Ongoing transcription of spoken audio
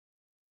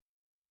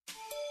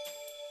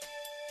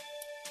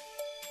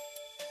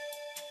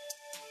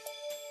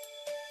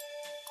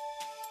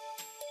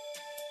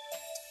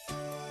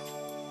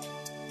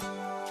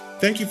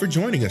Thank you for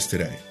joining us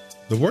today.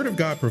 The Word of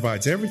God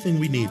provides everything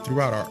we need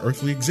throughout our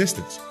earthly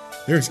existence.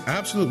 There is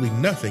absolutely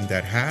nothing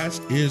that has,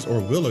 is,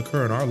 or will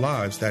occur in our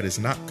lives that is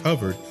not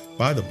covered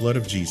by the blood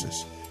of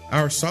Jesus.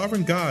 Our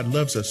sovereign God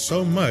loves us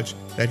so much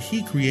that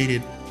He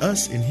created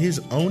us in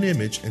His own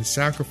image and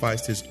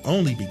sacrificed His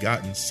only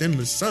begotten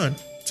sinless Son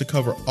to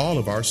cover all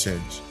of our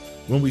sins.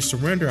 When we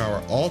surrender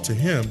our all to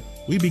Him,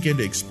 we begin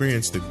to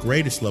experience the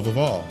greatest love of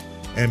all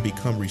and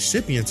become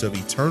recipients of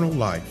eternal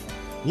life.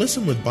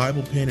 Listen with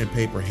Bible, pen, and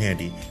paper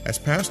handy as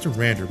Pastor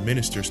Rander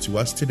ministers to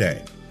us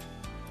today.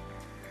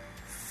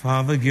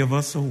 Father, give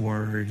us a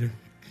word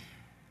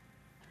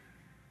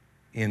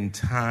in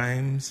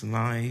times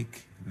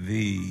like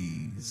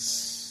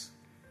these.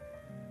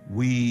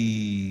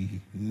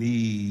 We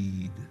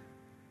need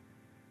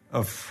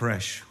a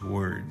fresh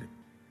word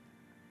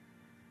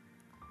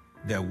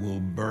that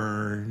will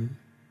burn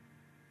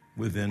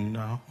within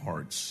our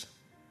hearts.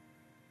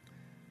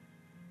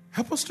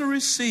 Help us to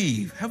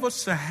receive. Help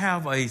us to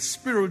have a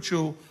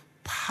spiritual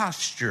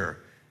posture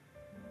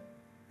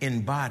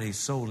in body,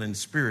 soul, and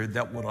spirit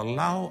that would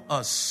allow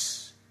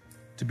us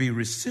to be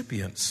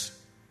recipients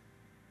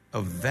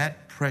of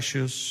that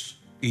precious,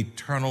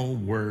 eternal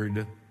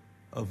word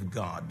of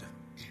God.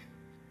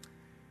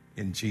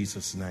 In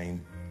Jesus'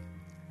 name.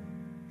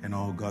 And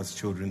all God's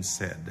children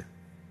said,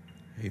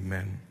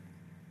 amen.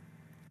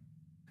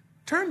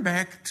 Turn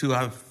back to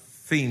our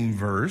theme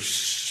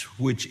verse,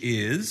 which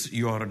is,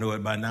 you ought to know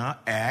it by now,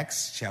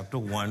 Acts chapter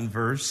 1,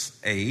 verse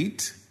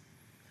 8.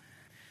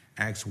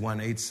 Acts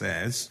 1:8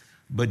 says,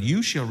 "But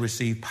you shall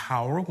receive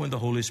power when the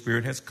Holy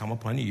Spirit has come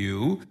upon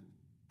you,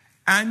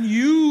 and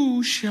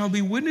you shall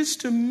be witness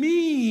to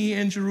me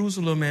in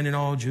Jerusalem and in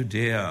all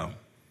Judea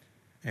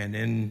and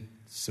in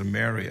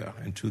Samaria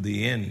and to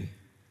the end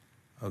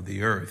of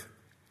the earth."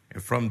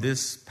 And from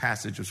this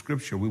passage of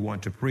Scripture, we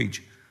want to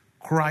preach.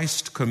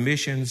 Christ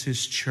commissions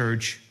His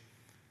church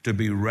to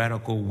be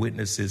radical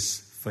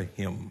witnesses for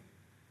Him.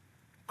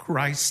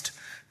 Christ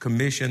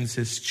commissions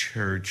His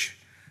church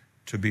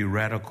to be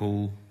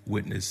radical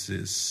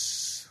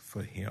witnesses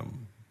for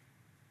Him.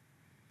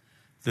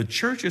 The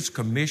church is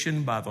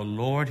commissioned by the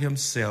Lord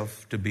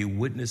Himself to be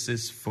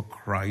witnesses for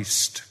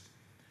Christ.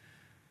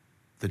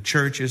 The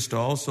church is to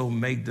also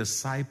make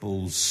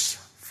disciples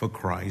for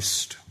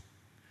Christ.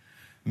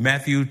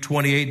 Matthew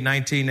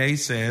 28:19a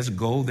says,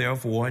 "Go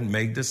therefore and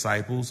make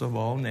disciples of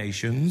all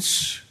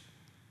nations."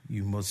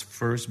 You must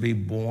first be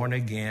born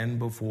again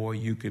before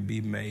you can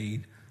be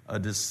made a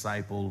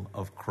disciple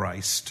of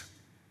Christ.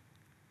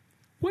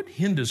 What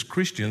hinders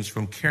Christians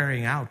from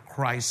carrying out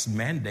Christ's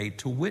mandate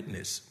to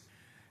witness?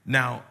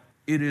 Now,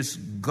 it is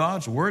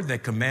God's word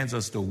that commands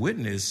us to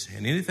witness,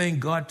 and anything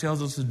God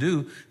tells us to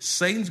do,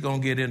 Satan's going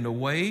to get in the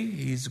way.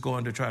 He's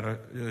going to try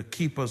to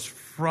keep us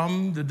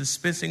from the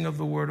dispensing of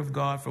the word of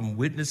God, from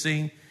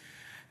witnessing,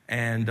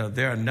 and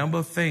there are a number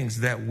of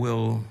things that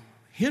will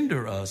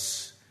hinder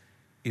us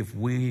if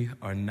we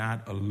are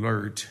not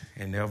alert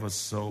and ever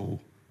so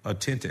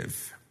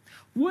attentive.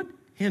 What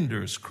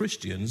hinders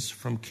Christians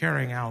from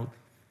carrying out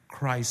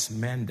Christ's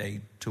mandate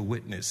to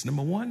witness?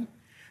 Number one,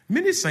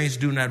 many saints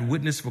do not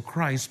witness for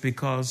Christ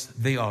because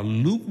they are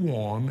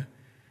lukewarm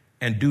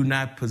and do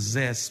not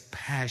possess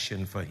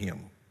passion for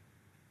Him.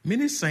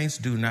 Many saints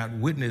do not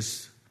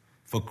witness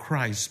for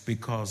Christ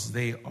because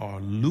they are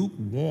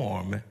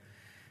lukewarm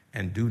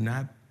and do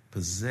not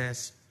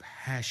possess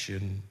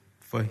passion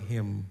for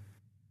Him.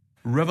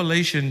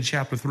 Revelation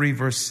chapter 3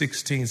 verse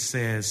 16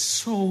 says,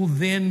 "So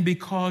then,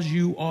 because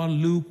you are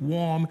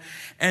lukewarm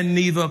and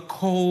neither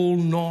cold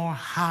nor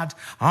hot,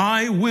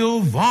 I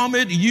will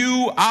vomit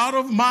you out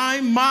of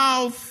my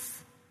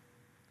mouth."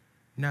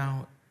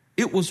 Now,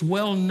 it was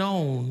well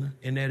known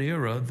in that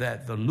era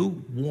that the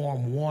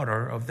lukewarm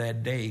water of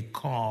that day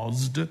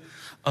caused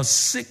a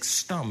sick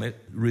stomach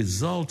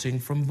resulting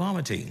from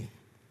vomiting.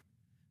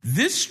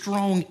 This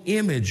strong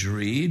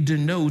imagery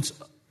denotes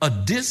a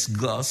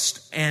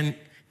disgust and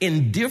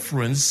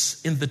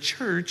indifference in the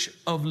church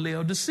of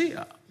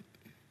Laodicea.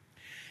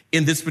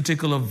 In this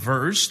particular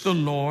verse, the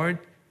Lord,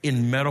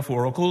 in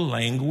metaphorical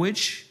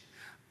language,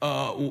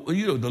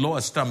 the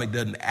Lord's stomach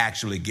doesn't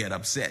actually get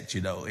upset,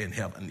 in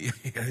heaven.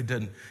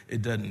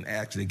 It doesn't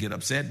actually get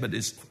upset, but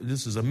this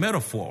is a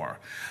metaphor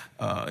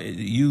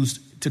used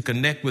to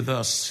connect with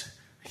us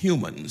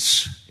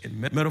humans.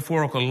 In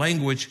metaphorical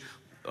language,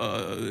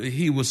 our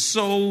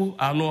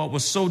Lord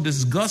was so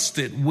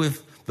disgusted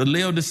with the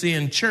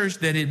Laodicean church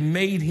that it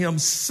made Him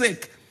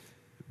sick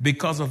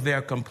because of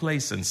their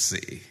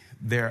complacency,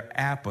 their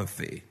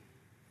apathy,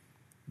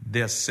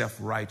 their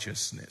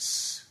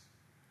self-righteousness.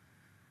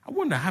 I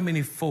wonder how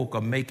many folk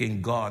are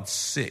making God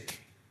sick,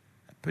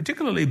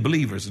 particularly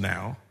believers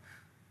now,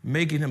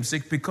 making Him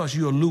sick because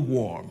you're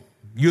lukewarm.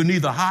 You're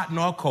neither hot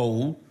nor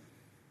cold.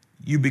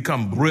 You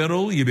become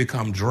brittle. You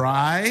become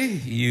dry.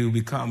 You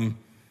become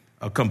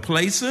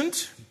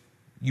complacent.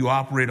 You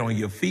operate on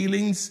your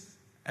feelings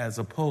as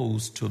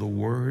opposed to the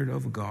Word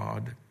of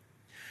God.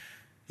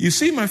 You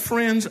see, my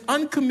friends,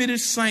 uncommitted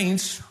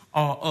saints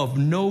are of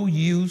no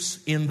use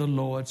in the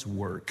Lord's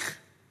work.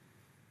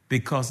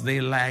 because they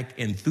lack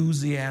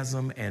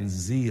enthusiasm and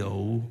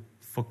zeal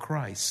for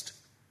Christ.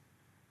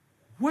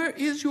 Where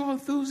is your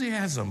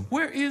enthusiasm?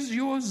 Where is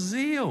your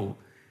zeal?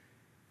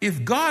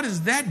 If God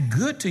is that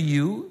good to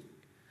you,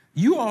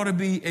 you ought to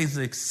be as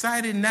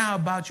excited now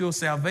about your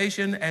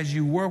salvation as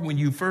you were when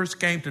you first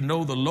came to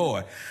know the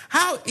Lord.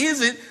 How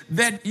is it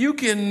that you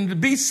can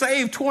be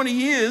saved 20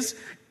 years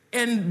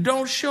and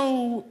don't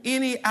show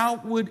any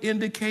outward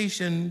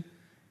indication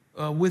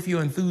with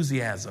your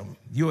enthusiasm,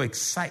 your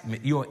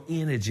excitement, your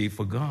energy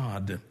for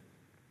God?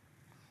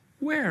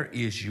 Where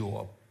is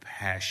your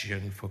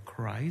passion for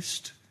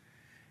Christ?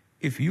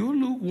 If you're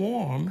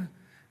lukewarm,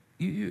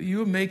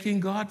 you're making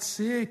God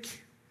sick.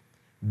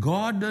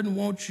 God doesn't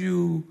want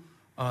you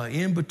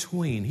in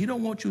between. He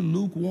don't want you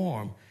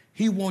lukewarm.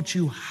 He wants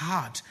you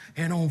hot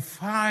and on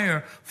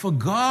fire for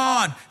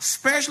God,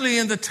 especially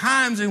in the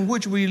times in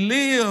which we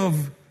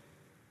live.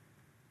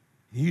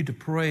 You need to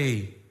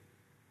pray,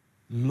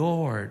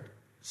 Lord,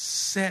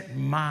 set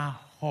my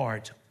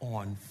heart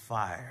on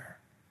fire.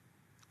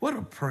 What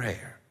a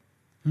prayer.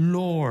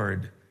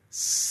 Lord,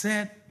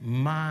 set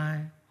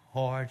my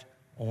heart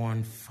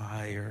on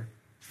fire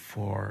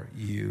for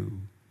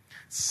you.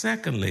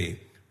 Secondly,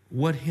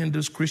 what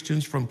hinders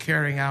Christians from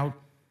carrying out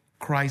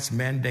Christ's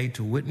mandate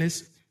to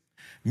witness?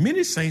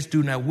 Many saints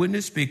do not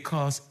witness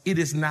because it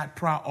is not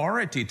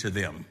priority to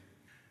them.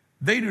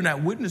 They do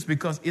not witness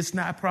because it's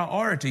not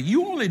priority.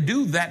 You only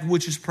do that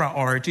which is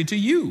priority to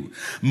you.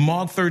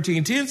 Mark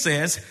 13:10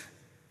 says,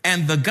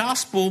 and the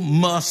gospel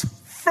must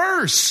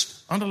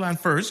first, underline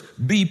first,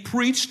 be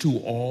preached to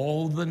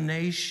all the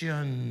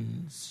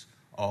nations.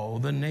 All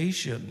the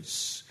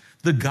nations.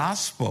 The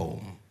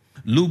gospel.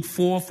 Luke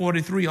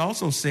 4:43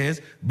 also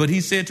says, but he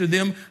said to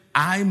them,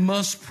 I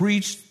must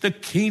preach the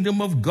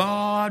kingdom of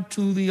God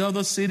to the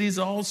other cities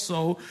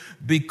also,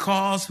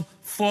 because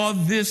for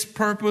this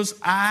purpose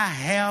I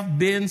have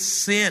been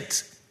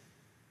sent.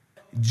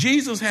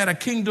 Jesus had a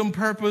kingdom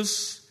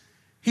purpose.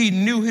 He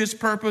knew his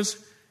purpose,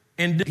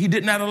 and he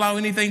did not allow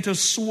anything to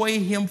sway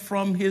him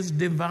from his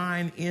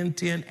divine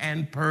intent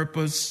and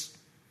purpose.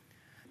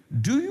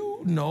 Do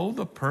you know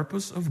the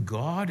purpose of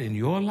God in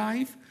your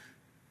life?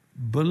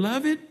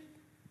 Beloved,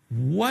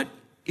 what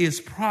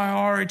is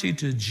priority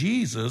to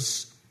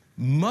Jesus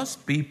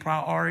must be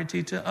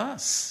priority to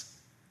us.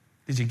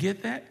 Did you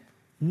get that?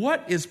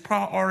 What is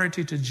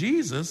priority to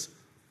Jesus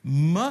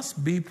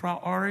must be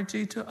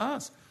priority to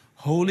us.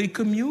 Holy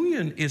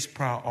Communion is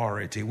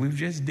priority. We've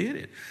just did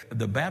it.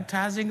 The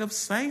baptizing of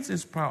saints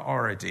is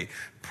priority.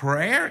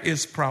 Prayer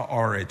is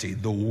priority.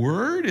 The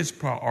Word is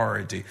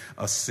priority.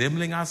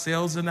 Assembling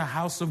ourselves in the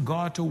house of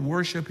God to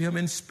worship Him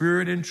in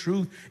spirit and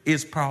truth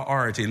is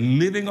priority.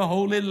 Living a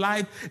holy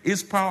life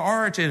is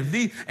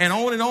priority. And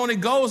on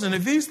it goes. And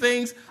if these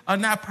things are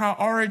not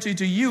priority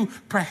to you,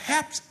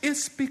 perhaps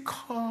it's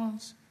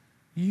because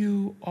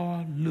you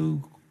are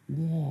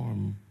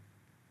lukewarm.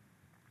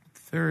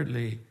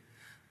 Thirdly,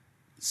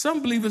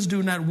 some believers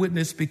do not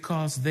witness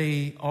because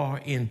they are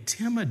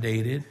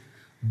intimidated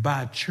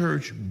by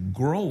church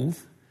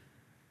growth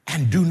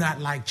and do not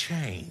like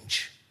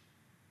change.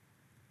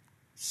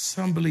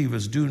 Some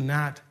believers do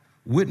not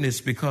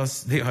witness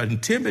because they are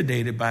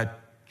intimidated by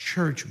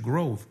church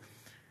growth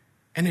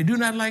and they do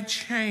not like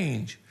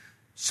change.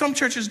 Some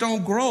churches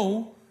don't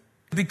grow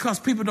because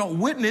people don't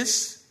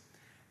witness.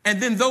 And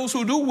then those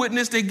who do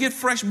witness, they get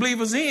fresh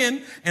believers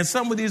in, and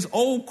some of these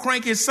old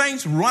cranky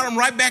saints run them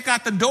right back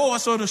out the door,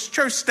 so the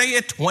church stay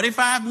at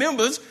 25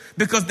 members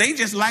because they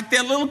just like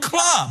their little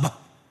club.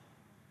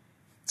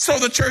 So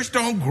the church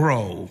don't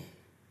grow.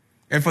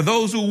 And for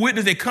those who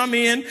witness, they come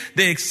in,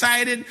 they're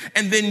excited,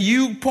 and then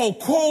you pour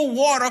cold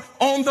water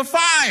on the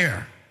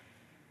fire.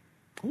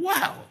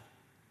 Wow.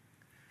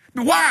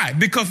 Why?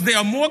 Because they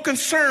are more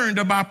concerned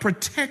about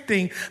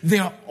protecting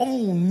their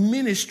own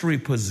ministry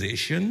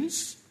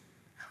positions,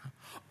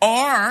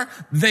 or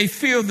they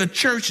feel the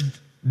church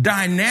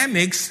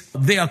dynamics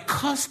they're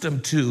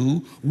accustomed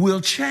to will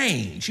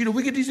change. You know,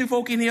 we get these new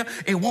folk in here,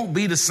 it won't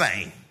be the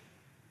same.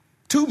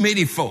 Too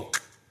many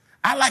folk.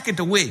 I like it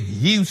the way it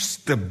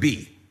used to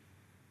be.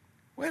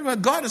 Well,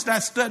 God is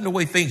not studying the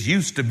way things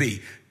used to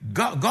be.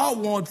 God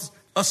wants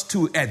us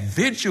to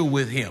adventure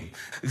with Him.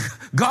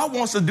 God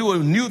wants to do a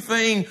new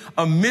thing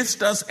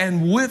amidst us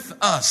and with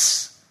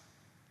us.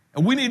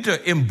 And we need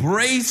to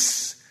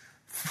embrace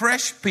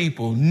fresh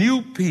people,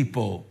 new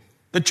people.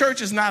 The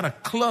church is not a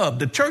club.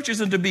 The church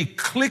isn't to be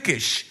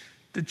cliquish.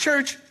 The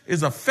church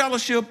is a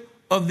fellowship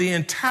of the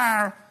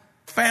entire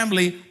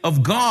family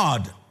of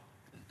God.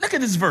 Look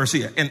at this verse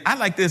here. And I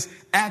like this.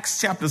 Acts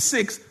chapter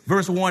 6,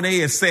 verse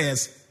 1a, it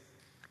says,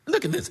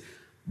 look at this.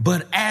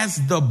 But as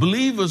the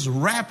believers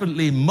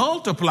rapidly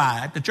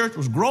multiplied, the church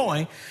was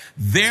growing,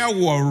 there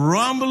were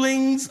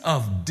rumblings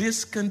of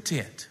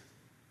discontent.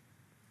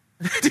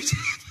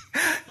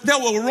 There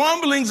were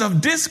rumblings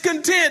of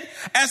discontent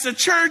as the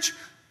church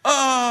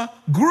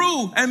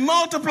grew and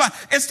multiplied.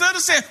 Instead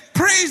of saying,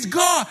 praise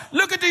God,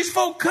 look at these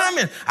folk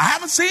coming. I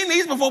haven't seen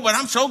these before, but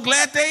I'm so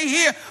glad they're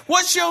here.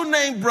 What's your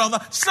name, brother?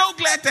 So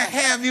glad to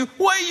have you.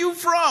 Where are you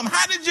from?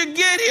 How did you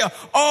get here?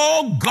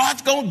 Oh,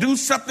 God's going to do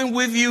something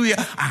with you here.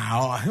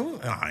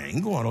 I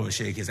ain't going over to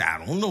shake his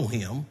hand. I don't know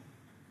him.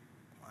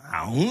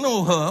 I don't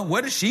know her.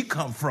 Where does she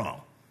come from?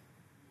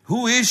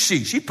 Who is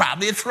she? She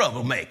probably a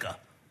troublemaker.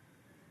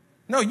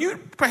 No,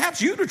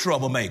 perhaps you're the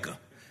troublemaker.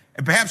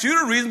 And perhaps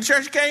you're the reason the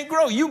church can't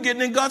grow. You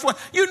getting in God's way.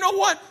 You know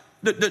what?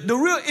 The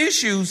real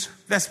issues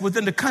that's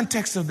within the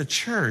context of the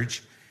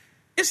church,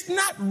 it's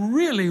not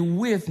really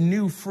with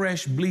new,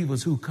 fresh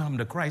believers who come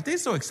to Christ. They're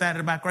so excited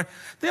about Christ.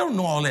 They don't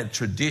know all that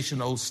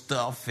traditional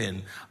stuff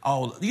and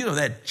all,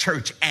 that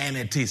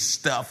church-anity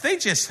stuff. They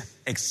just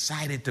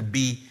excited to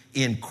be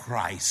in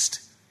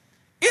Christ.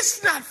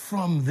 It's not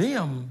from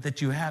them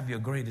that you have your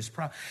greatest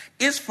problem.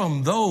 It's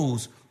from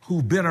those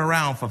who've been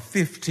around for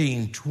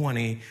 15,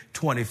 20,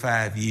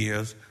 25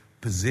 years,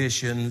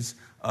 positions,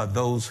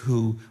 those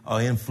who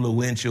are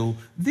influential.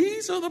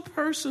 These are the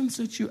persons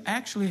that you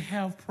actually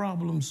have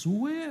problems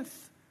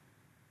with.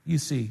 You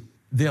see,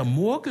 they're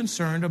more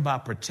concerned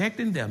about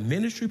protecting their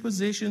ministry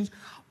positions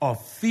or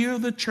fear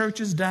the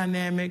church's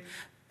dynamic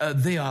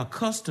they are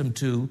accustomed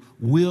to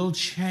will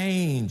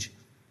change.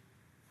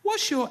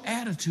 What's your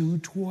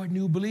attitude toward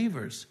new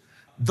believers?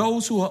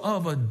 Those who are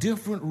of a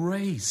different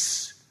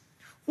race.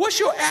 What's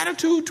your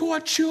attitude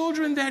toward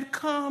children that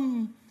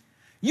come?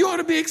 You ought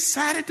to be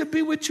excited to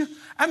be with you.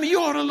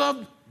 You ought to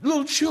love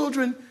little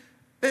children.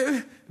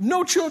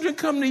 No children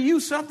come to you,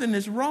 something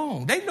is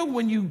wrong. They know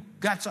when you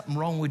got something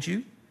wrong with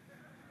you.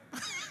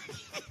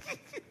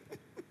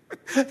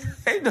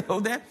 They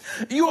know that.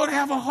 You ought to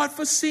have a heart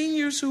for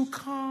seniors who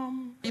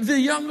come, the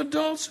young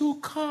adults who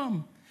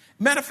come.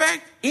 Matter of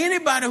fact,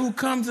 anybody who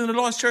comes in the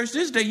Lord's church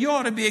this day, you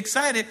ought to be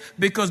excited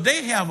because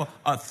they have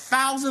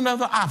 1,000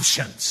 other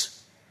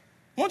options.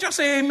 Won't y'all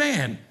say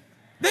amen?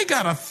 They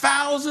got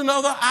 1,000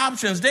 other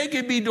options. They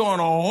could be doing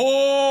a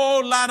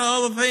whole lot of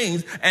other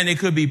things, and it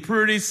could be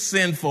pretty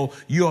sinful.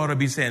 You ought to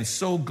be saying,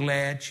 so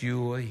glad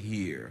you're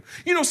here.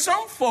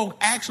 Some folk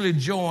actually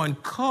join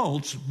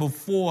cults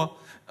before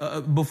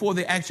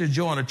they actually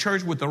join a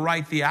church with the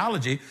right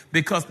theology,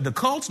 because the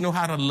cults know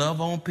how to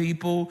love on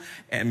people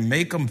and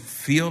make them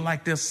feel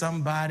like they're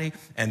somebody,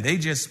 and they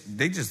just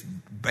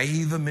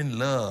bathe them in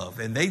love.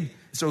 And they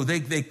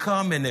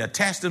come and they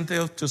attach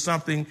themselves to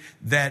something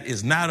that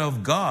is not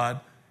of God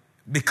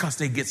because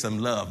they get some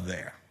love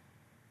there.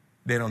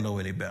 They don't know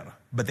any better,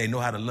 but they know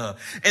how to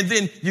love. And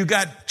then you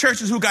got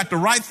churches who got the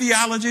right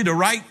theology, the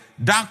right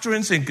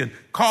doctrines, and could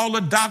call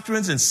the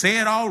doctrines and say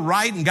it all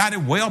right and got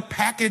it well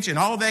packaged and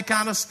all that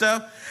kind of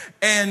stuff.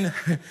 And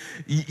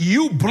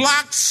you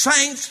block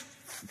saints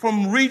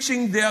from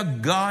reaching their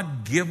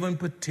God-given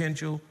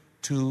potential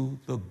to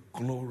the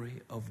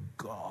glory of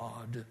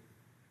God.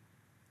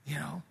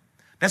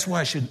 That's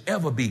why it should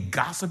ever be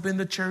gossip in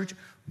the church,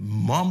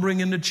 mumbling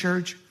in the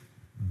church,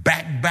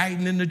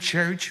 backbiting in the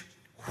church,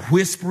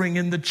 whispering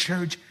in the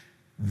church.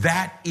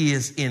 That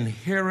is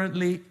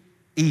inherently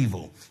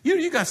evil.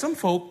 You got some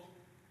folk.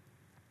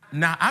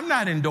 Now, I'm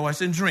not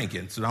endorsing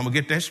drinking, so I'm going to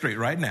get that straight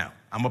right now.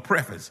 I'm going to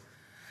preface.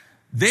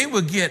 They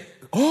would get,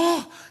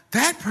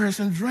 that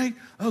person drank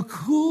a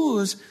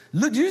Coors.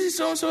 Look, you see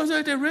so-and-so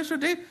at that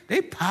restaurant,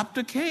 they popped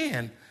a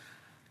can.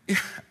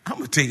 I'm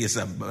going to tell you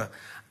something, but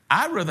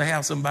I'd rather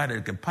have somebody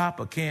that can pop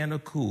a can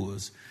of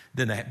Coors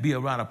than to be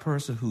around a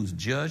person who's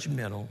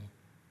judgmental,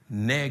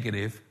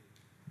 negative,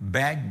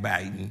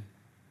 backbiting,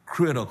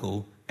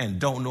 critical, and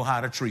don't know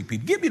how to treat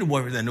people. Give me the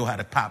word that know how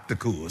to pop the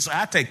Coors.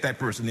 I take that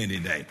person any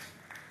day.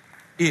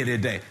 Any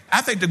day.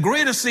 I think the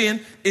greatest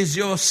sin is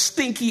your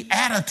stinky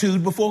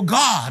attitude before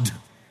God.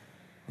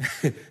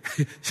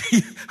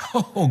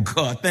 Oh,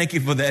 God, thank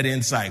you for that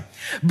insight.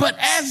 But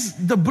as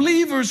the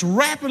believers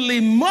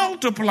rapidly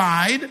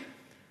multiplied,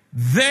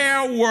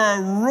 there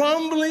were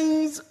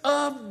rumblings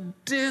of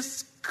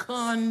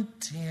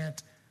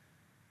discontent.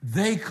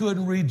 They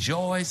couldn't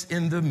rejoice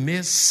in the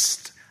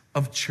midst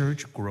of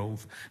church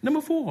growth.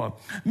 Number 4,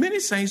 many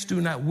saints do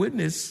not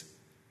witness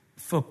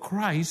for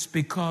Christ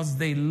because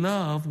they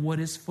love what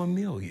is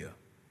familiar.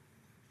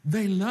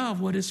 They love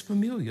what is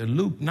familiar.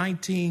 Luke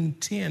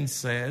 19:10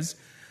 says,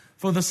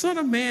 "For the Son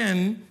of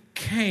Man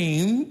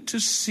came to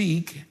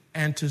seek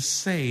and to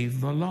save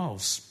the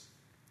lost."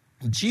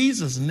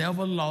 Jesus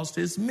never lost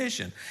his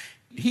mission.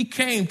 He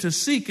came to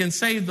seek and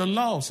save the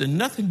lost, and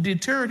nothing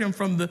deterred him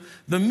from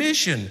the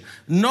mission,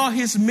 nor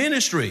his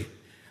ministry,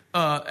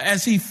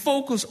 as he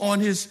focused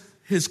on his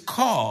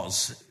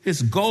cause,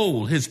 his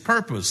goal, his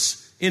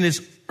purpose in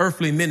his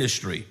earthly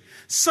ministry.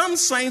 Some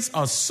saints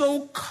are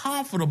so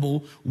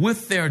comfortable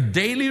with their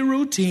daily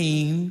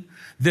routine,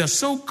 they're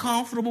so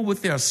comfortable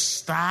with their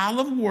style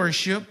of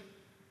worship,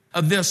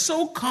 they're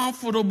so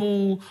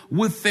comfortable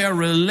with their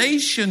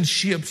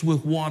relationships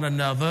with one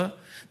another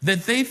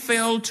that they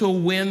fail to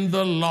win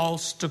the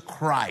lost to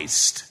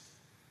Christ.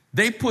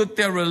 They put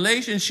their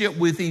relationship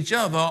with each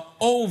other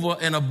over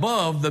and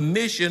above the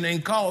mission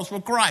and cause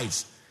for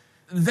Christ.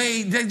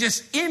 They're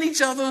just in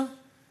each other.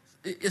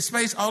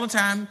 space all the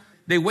time.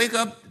 They wake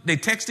up, they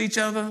text each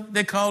other,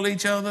 they call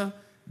each other,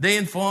 they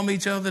inform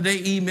each other,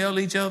 they email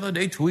each other,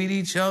 they tweet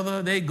each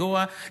other, they go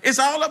out. It's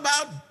all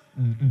about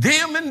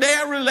them and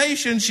their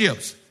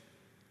relationships.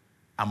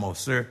 I'm going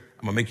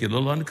to make you a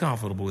little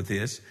uncomfortable with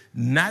this.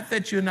 Not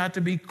that you're not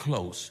to be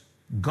close.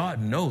 God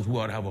knows we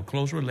ought to have a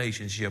close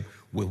relationship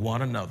with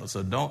one another.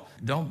 So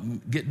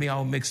don't get me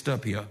all mixed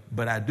up here.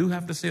 But I do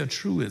have to say a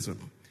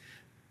truism.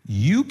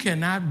 You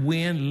cannot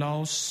win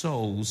lost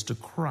souls to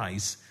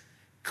Christ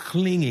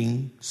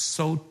clinging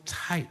so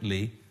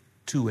tightly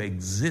to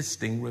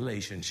existing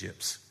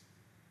relationships.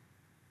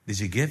 Did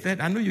you get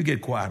that? I know you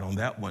get quiet on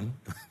that one,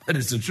 but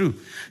it's the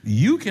truth.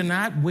 You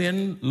cannot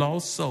win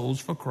lost souls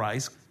for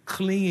Christ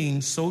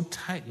clinging so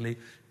tightly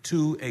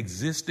to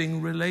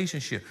existing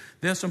relationship.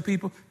 There's some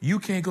people, you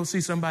can't go see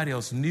somebody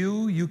else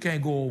new. You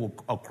can't go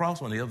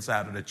across on the other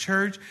side of the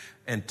church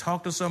and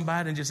talk to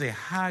somebody and just say,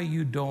 how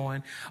you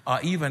doing? Or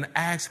even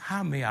ask,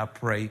 how may I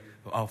pray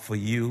for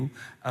you?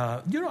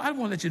 I want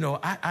to let you know,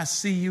 I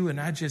see you and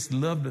I just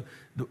love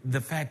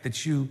the fact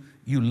that you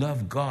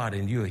love God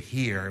and you're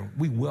here.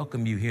 We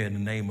welcome you here in the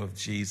name of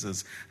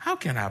Jesus. How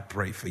can I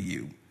pray for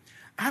you?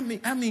 I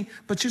mean,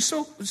 but you're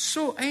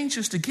so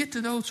anxious to get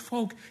to those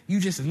folk you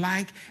just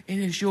like,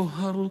 and it's your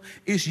huddle,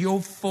 it's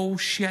your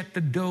faux shut the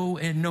door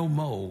and no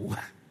more.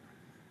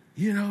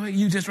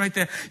 You just right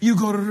there. You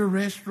go to the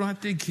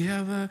restaurant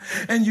together,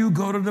 and you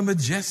go to the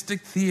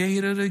Majestic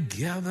Theater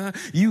together.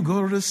 You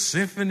go to the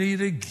symphony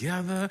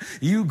together.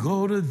 You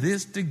go to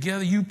this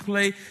together. You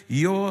play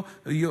your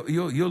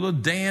little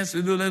dance,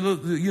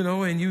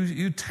 and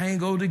you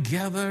tango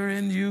together,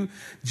 and you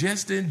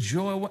just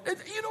enjoy.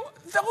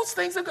 Those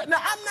things are good.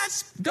 Now,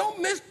 don't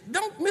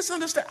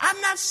misunderstand. I'm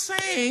not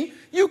saying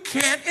you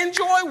can't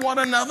enjoy one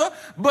another,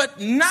 but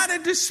not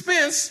at the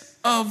expense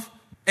of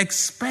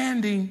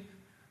expanding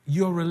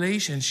your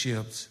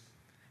relationships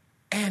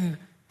and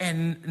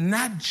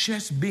not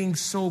just being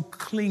so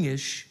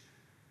clingish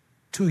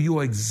to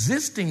your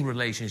existing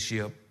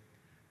relationship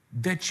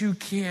that you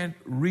can't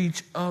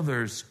reach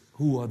others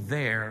who are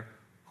there,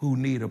 who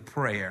need a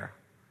prayer,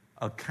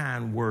 a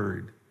kind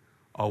word,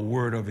 a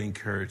word of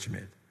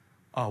encouragement,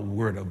 a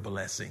word of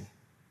blessing.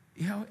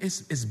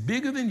 It's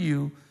bigger than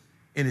you,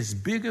 and it's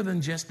bigger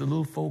than just the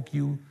little folk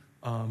you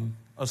are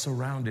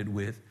surrounded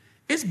with.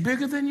 It's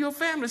bigger than your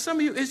family. Some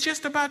of you, it's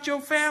just about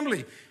your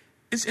family.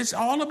 It's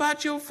all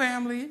about your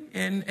family,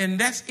 and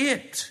that's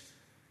it.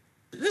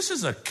 This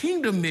is a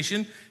kingdom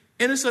mission,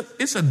 and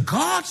it's a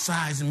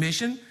God-sized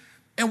mission,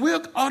 and we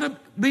ought to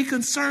be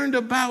concerned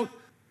about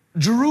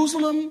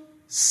Jerusalem,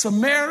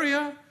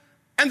 Samaria,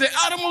 and the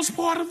uttermost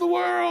part of the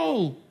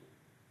world.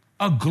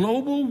 A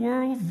global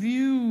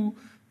worldview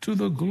to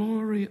the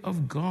glory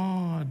of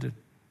God.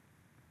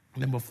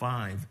 Number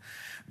 5,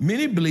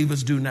 many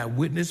believers do not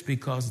witness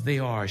because they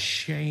are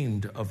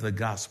ashamed of the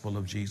gospel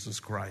of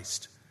Jesus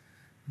Christ.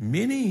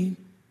 Many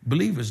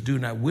believers do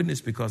not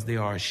witness because they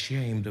are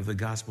ashamed of the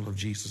gospel of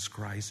Jesus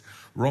Christ.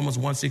 Romans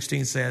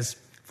 1:16 says,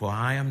 for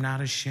I am not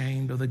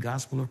ashamed of the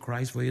gospel of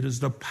Christ, for it is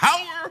the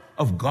power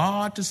of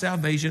God to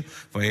salvation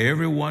for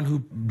everyone who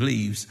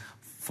believes,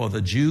 for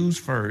the Jews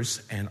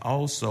first and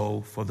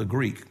also for the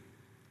Greek.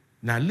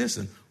 Now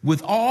listen,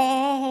 with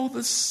all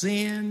the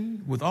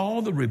sin, with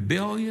all the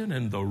rebellion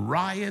and the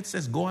riots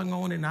that's going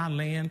on in our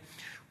land,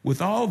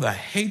 with all the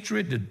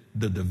hatred,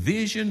 the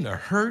division, the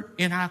hurt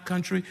in our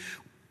country,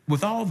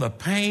 with all the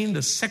pain,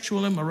 the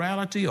sexual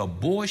immorality,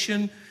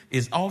 abortion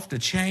is off the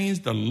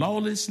chains, the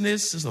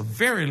lawlessness is a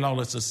very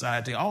lawless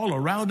society all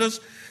around us.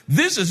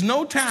 This is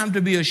no time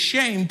to be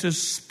ashamed to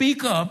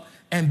speak up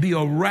and be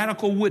a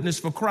radical witness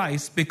for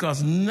Christ,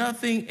 because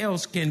nothing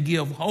else can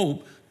give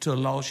hope to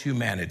lost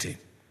humanity.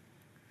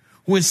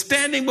 We're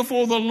standing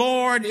before the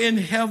Lord in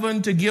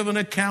heaven to give an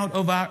account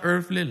of our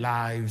earthly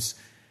lives.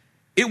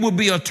 It would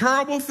be a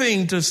terrible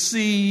thing to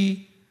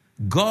see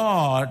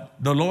God,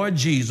 the Lord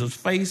Jesus,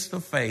 face to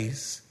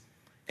face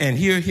and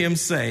hear him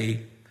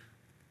say,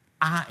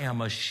 I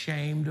am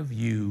ashamed of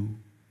you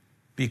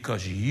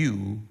because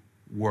you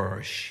were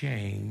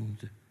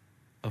ashamed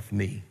of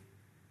me.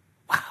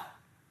 Wow.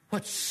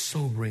 What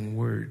sobering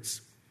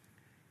words.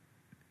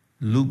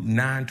 Luke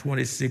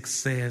 9:26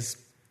 says,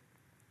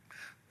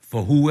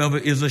 for whoever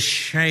is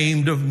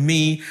ashamed of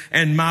me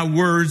and my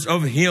words,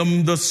 of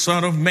him the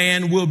Son of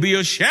Man will be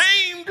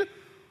ashamed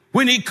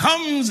when he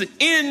comes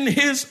in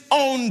his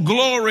own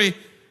glory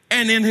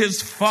and in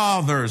his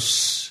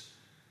Father's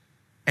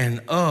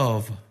and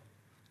of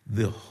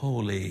the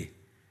holy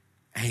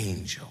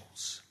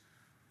angels.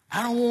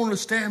 I don't want to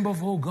stand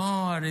before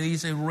God and he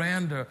say,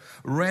 Randa,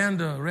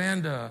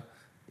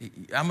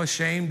 I'm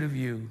ashamed of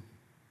you.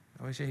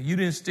 You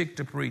didn't stick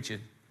to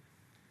preaching.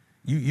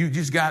 You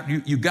just got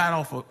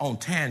off on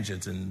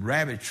tangents and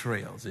rabbit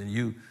trails, and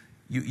you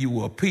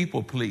were a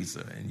people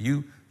pleaser, and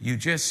you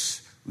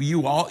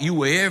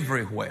were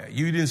everywhere.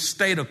 You didn't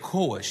stay the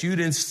course. You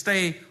didn't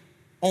stay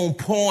on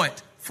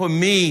point for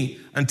me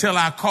until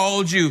I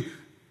called you.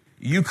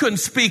 You couldn't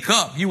speak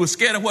up. You were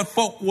scared of what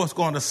folk was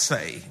going to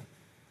say.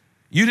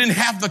 You didn't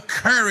have the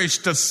courage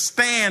to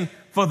stand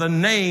for the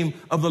name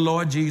of the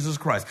Lord Jesus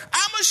Christ.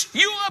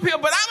 You up here,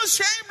 but I'm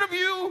ashamed of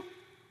you.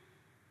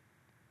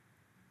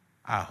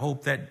 I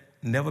hope that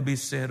never be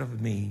said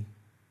of me,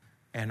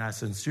 and I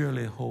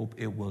sincerely hope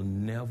it will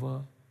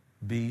never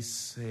be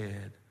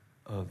said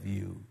of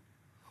you.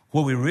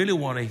 What we really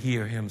want to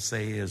hear him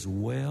say is,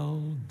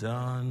 well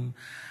done,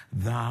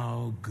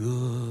 thou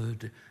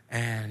good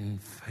and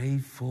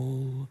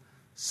faithful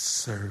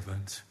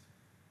servant.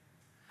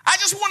 I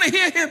just want to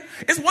hear him.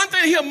 It's one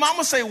thing to hear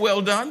mama say,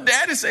 well done,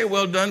 daddy say,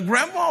 well done,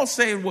 grandma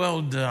say,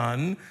 well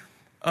done,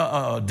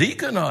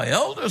 deacon or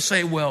elder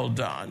say, well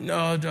done,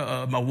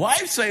 my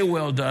wife say,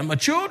 well done, my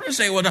children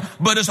say, well done.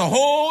 But it's a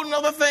whole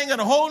nother thing at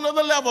a whole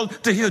nother level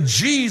to hear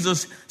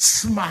Jesus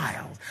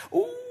smile.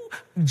 Ooh,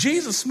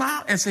 Jesus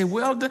smile and say,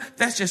 well done.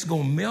 That's just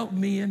going to melt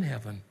me in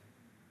heaven.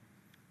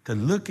 To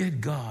look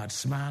at God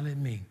smile at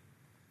me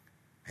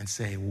and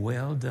say,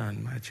 well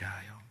done, my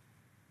child.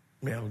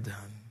 Well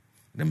done.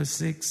 Number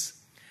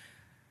 6,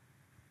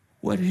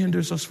 what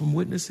hinders us from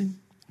witnessing?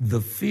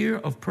 The fear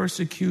of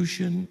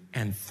persecution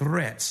and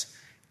threats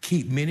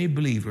keep many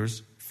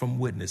believers from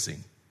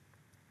witnessing.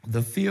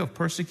 The fear of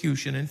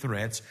persecution and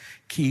threats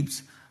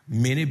keeps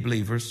many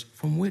believers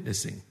from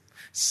witnessing.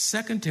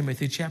 2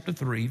 Timothy chapter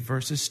 3,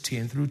 verses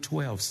 10 through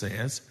 12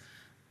 says,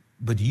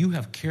 but you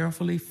have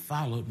carefully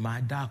followed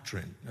my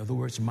doctrine. In other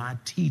words, my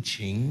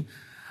teaching,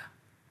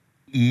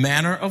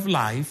 manner of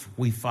life.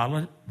 We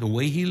followed the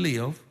way he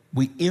lived.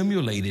 We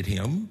emulated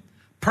him.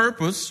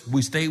 Purpose,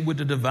 we stayed with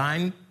the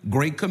divine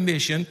Great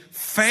Commission.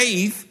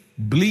 Faith,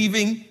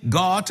 believing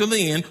God to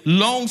the end.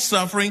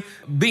 Long-suffering,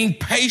 being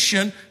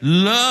patient.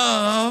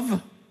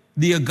 Love,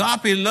 the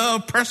agape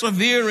love,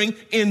 persevering,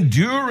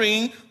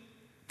 enduring,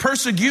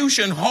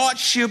 persecution,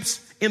 hardships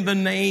in the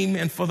name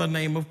and for the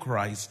name of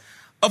Christ.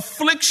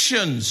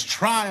 Afflictions,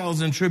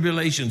 trials, and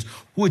tribulations,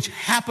 which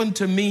happened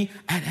to me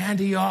at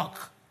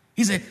Antioch.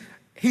 He said,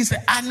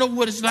 I know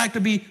what it's like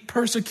to be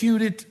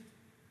persecuted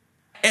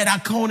at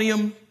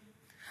Iconium.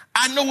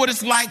 I know what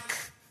it's like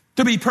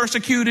to be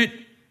persecuted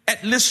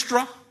at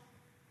Lystra.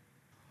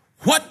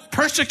 What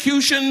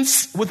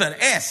persecutions with an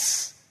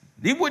S?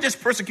 They were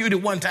just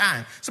persecuted one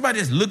time. Somebody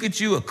just look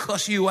at you or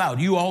cuss you out.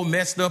 You all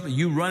messed up and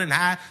you running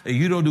high and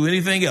you don't do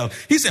anything else.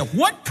 He said,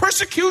 what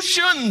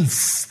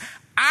persecutions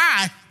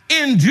I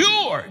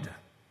endured.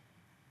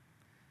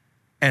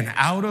 And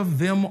out of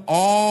them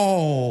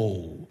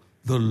all,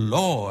 the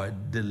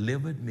Lord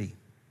delivered me.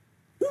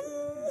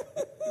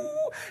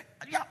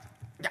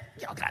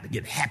 Y'all got to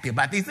get happy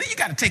about these things. You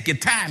got to take your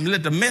time and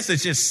let the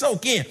message just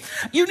soak in.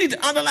 You need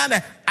to underline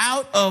that.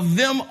 Out of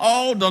them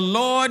all, the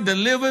Lord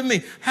delivered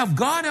me. Have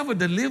God ever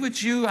delivered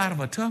you out of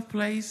a tough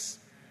place?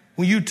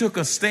 When you took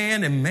a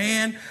stand and,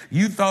 man,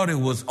 you thought it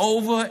was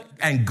over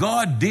and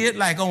God did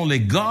like only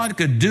God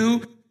could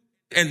do.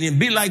 And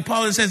be like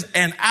Paul says,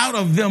 and out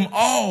of them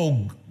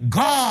all,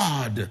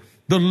 God,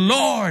 the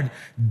Lord,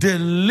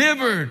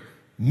 delivered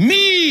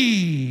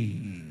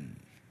me.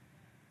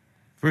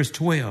 Verse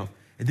 12.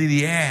 And then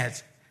he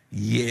adds,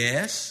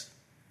 yes,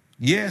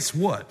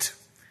 what?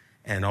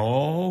 And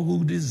all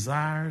who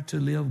desire to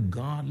live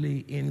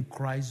godly in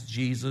Christ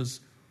Jesus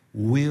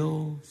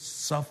will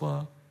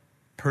suffer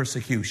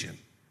persecution.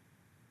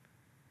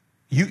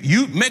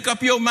 You make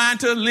up your mind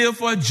to live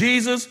for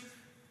Jesus,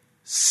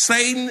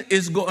 Satan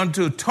is going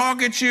to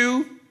target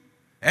you.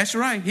 That's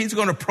right. He's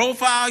going to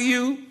profile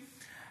you.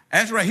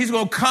 That's right. He's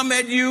going to come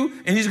at you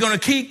and he's going to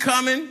keep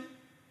coming.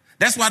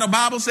 That's why the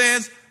Bible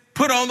says,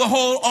 put on the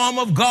whole arm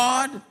of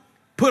God.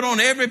 Put on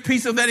every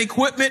piece of that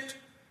equipment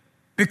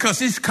because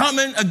he's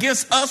coming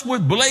against us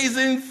with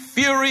blazing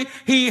fury.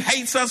 He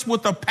hates us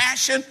with a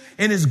passion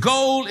and his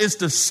goal is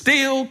to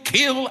steal,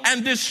 kill,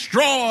 and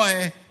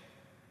destroy.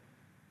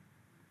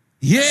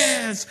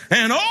 Yes,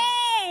 and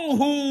all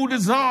who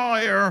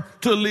desire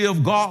to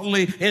live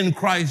godly in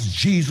Christ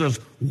Jesus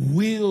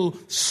will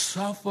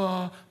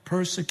suffer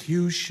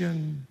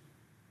persecution.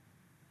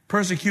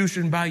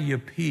 Persecution by your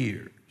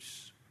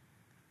peers.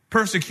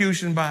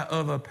 Persecution by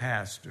other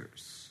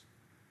pastors.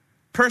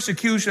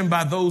 Persecution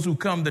by those who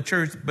come to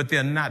church, but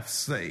they're not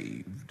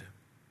saved.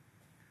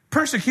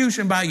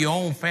 Persecution by your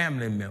own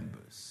family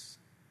members.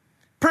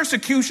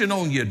 Persecution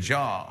on your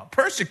job.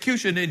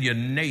 Persecution in your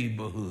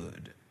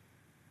neighborhood.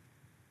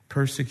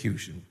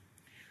 Persecution.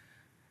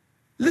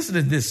 Listen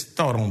to this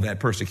thought on that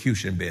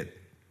persecution bit.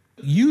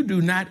 You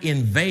do not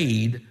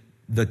invade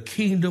the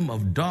kingdom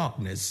of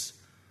darkness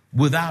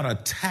without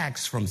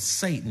attacks from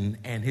Satan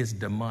and his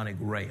demonic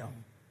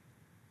realm.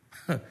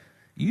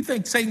 You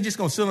think Satan just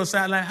going to sit on the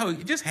side like, oh,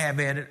 just have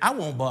at it. I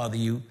won't bother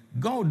you.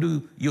 Go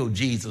do your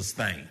Jesus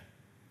thing.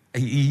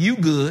 You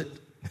good.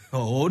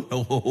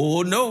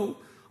 Oh, no.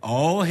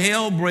 All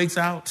hell breaks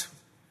out.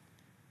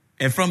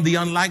 And from the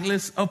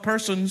unlikeliest of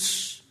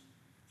persons,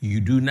 you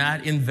do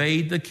not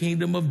invade the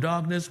kingdom of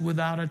darkness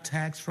without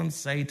attacks from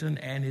Satan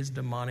and his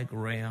demonic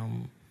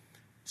realm.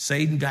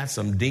 Satan got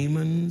some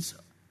demons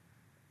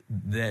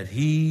that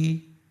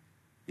he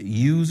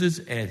uses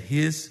at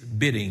his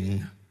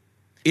bidding.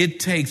 It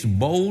takes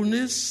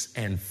boldness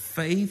and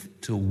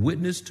faith to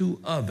witness to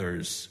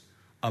others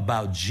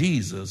about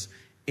Jesus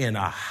in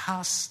a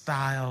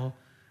hostile,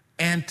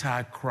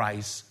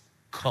 antichrist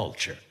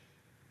culture.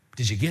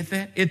 Did you get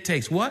that? It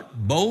takes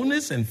what?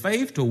 Boldness and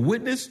faith to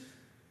witness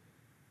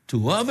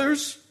to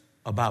others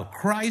about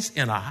Christ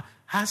in a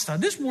hostile.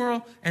 This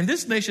world and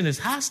this nation is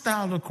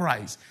hostile to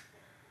Christ.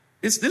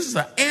 This is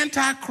an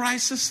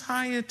antichrist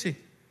society.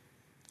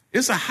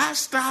 It's a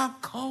hostile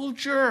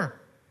culture.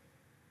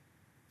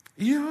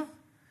 Yeah.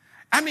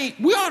 I mean,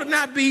 we ought to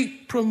not be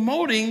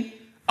promoting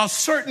a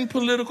certain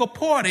political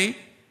party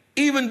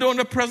even during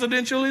the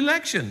presidential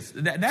elections.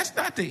 That's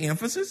not the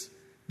emphasis.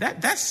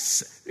 That's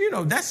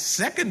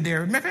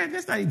secondary. Matter of fact,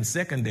 that's not even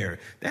secondary.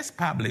 That's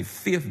probably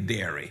fifth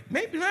dairy.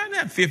 Maybe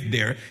not fifth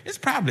dairy. It's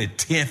probably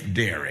 10th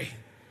dairy.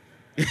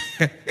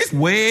 It's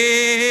way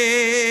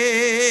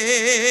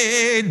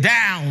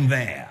down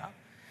there.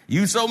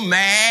 You so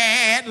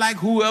mad like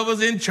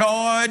whoever's in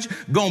charge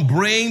gonna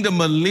bring the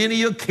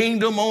millennial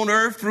kingdom on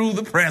earth through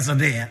the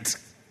president.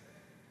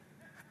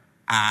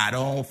 I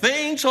don't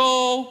think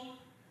so.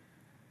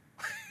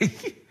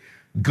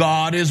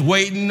 God is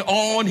waiting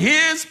on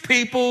his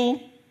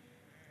people.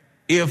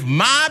 If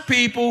my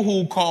people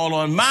who call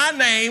on my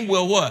name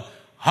will what?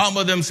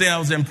 Humble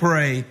themselves and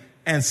pray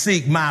and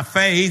seek my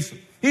face.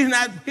 He's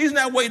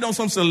not waiting on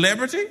some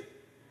celebrity,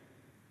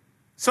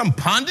 some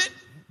pundit,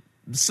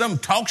 some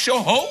talk show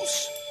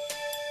host.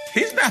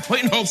 He's not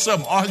waiting on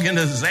some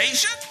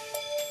organization.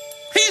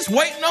 He's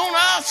waiting on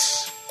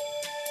us.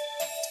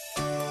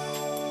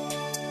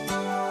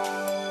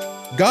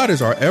 God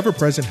is our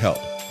ever-present help.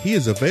 He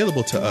is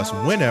available to us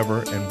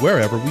whenever and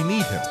wherever we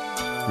need him.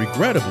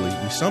 Regrettably,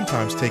 we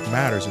sometimes take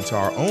matters into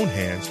our own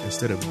hands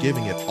instead of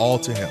giving it all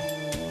to him.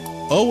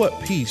 Oh,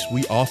 what peace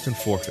we often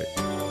forfeit.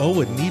 Oh,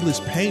 what needless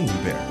pain we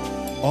bear.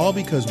 All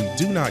because we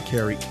do not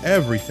carry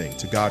everything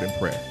to God in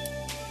prayer.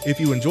 If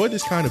you enjoy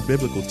this kind of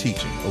biblical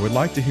teaching or would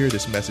like to hear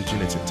this message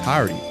in its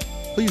entirety,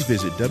 please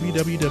visit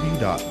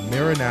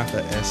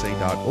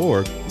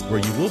www.maranathasa.org, where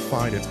you will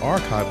find an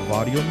archive of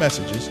audio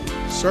messages,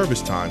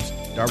 service times,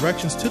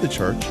 directions to the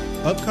church,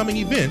 upcoming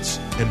events,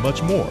 and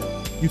much more.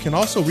 You can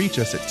also reach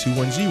us at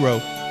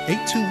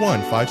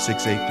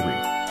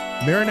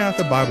 210-821-5683.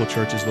 Maranatha Bible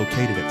Church is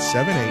located at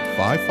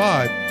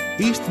 7855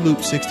 East Loop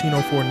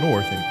 1604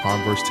 North in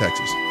Converse,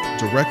 Texas,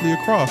 directly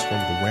across from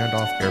the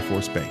Randolph Air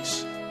Force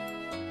Base.